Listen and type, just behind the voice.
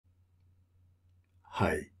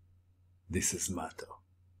Hi, this is Mato.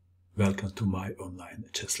 Welcome to my online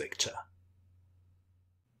chess lecture.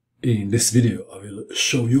 In this video I will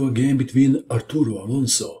show you a game between Arturo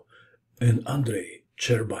Alonso and Andrei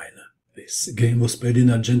Chtcherbine. This game was played in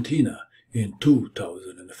Argentina in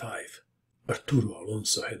 2005. Arturo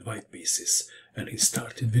Alonso had white pieces and he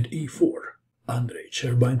started with e4. Andrei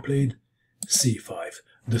Chtcherbine played c5,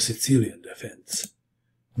 the Sicilian defense.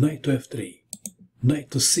 Knight to f3.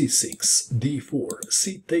 Knight to c6, d4,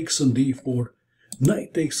 c takes on d4,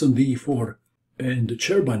 knight takes on d4, and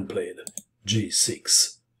Chtcherbine played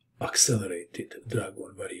g6, accelerated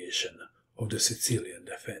dragon variation of the Sicilian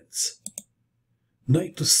defense.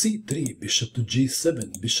 Knight to c3, bishop to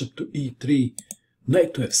g7, bishop to e3,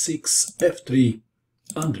 knight to f6, f3,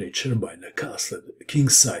 Andrei Chtcherbine castled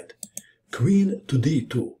kingside, queen to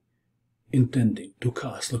d2, intending to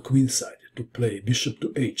castle queenside to play bishop to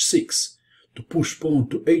h6, to push pawn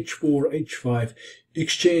to h4, h5,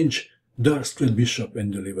 exchange dark square bishop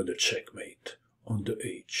and deliver the checkmate on the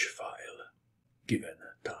h file, given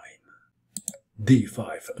time.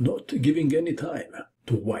 d5, not giving any time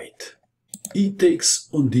to white. E takes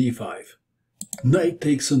on d5, knight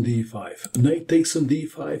takes on d5, knight takes on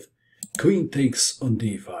d5, queen takes on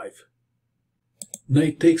d5,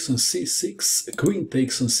 knight takes on c6, queen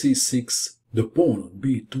takes on c6, the pawn on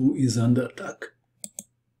b2 is under attack.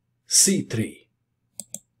 c3,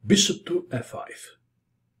 bishop to f5,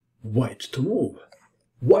 white to move.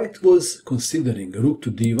 White was considering rook to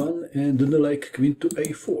d1 and then like queen to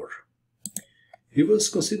a4. He was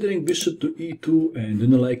considering bishop to e2 and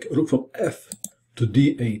then like rook from f to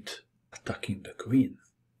d8, attacking the queen.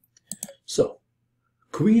 So,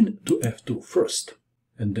 queen to f2 first,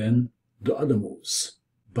 and then the other moves.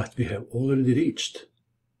 But we have already reached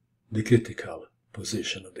the critical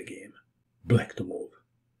position of the game. Black to move.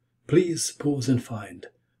 Please pause and find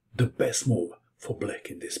the best move for black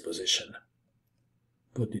in this position.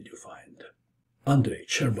 What did you find? Andrei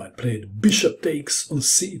Chtcherbine played bishop takes on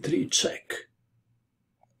c3 check.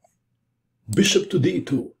 Bishop to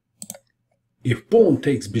d2. If pawn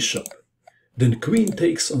takes bishop, then queen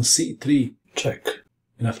takes on c3 check.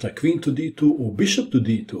 And after queen to d2 or bishop to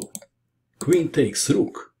d2, queen takes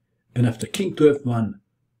rook. And after king to f1,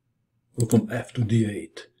 rook from f to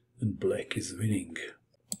d8, and black is winning.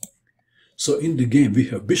 So in the game we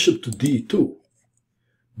have bishop to d2,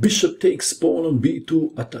 bishop takes pawn on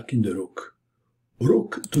b2 attacking the rook,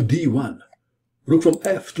 rook to d1, rook from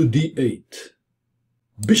f to d8,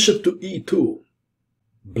 bishop to e2,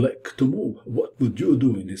 black to move. What would you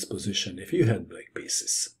do in this position if you had black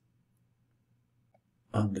pieces?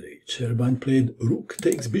 Andrei Chtcherbine played rook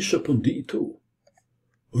takes bishop on d2,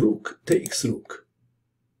 rook takes rook.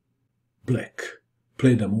 Black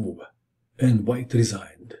played a move and white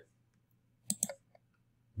resigned.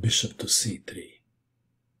 Bishop to c3,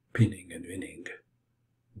 pinning and winning.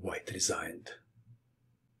 White resigned.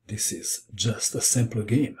 This is just a simple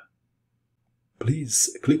game.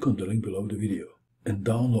 Please click on the link below the video and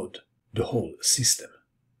download the whole system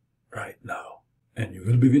right now. And you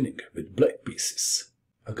will be winning with black pieces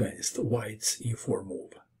against white's e4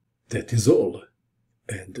 move. That is all.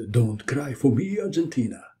 And don't cry for me,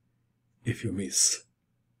 Argentina, if you miss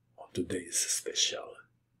on today's special,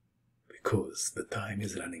 because the time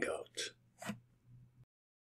is running out.